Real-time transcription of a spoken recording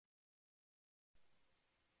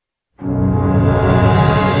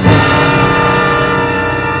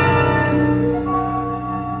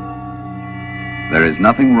There is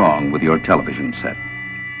nothing wrong with your television set.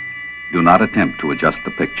 Do not attempt to adjust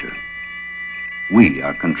the picture. We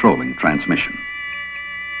are controlling transmission.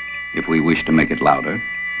 If we wish to make it louder,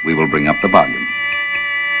 we will bring up the volume.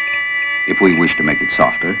 If we wish to make it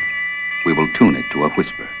softer, we will tune it to a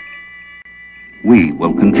whisper. We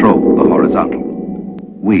will control the horizontal.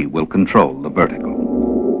 We will control the vertical.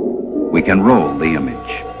 We can roll the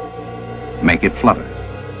image, make it flutter.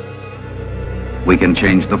 We can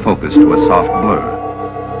change the focus to a soft blur,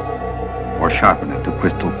 or sharpen it to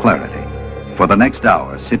crystal clarity. For the next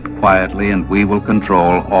hour, sit quietly and we will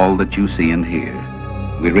control all that you see and hear.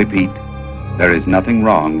 We repeat, there is nothing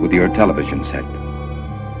wrong with your television set.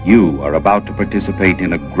 You are about to participate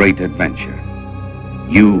in a great adventure.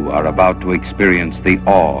 You are about to experience the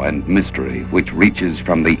awe and mystery which reaches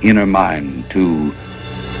from the inner mind to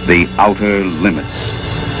the outer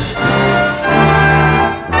limits.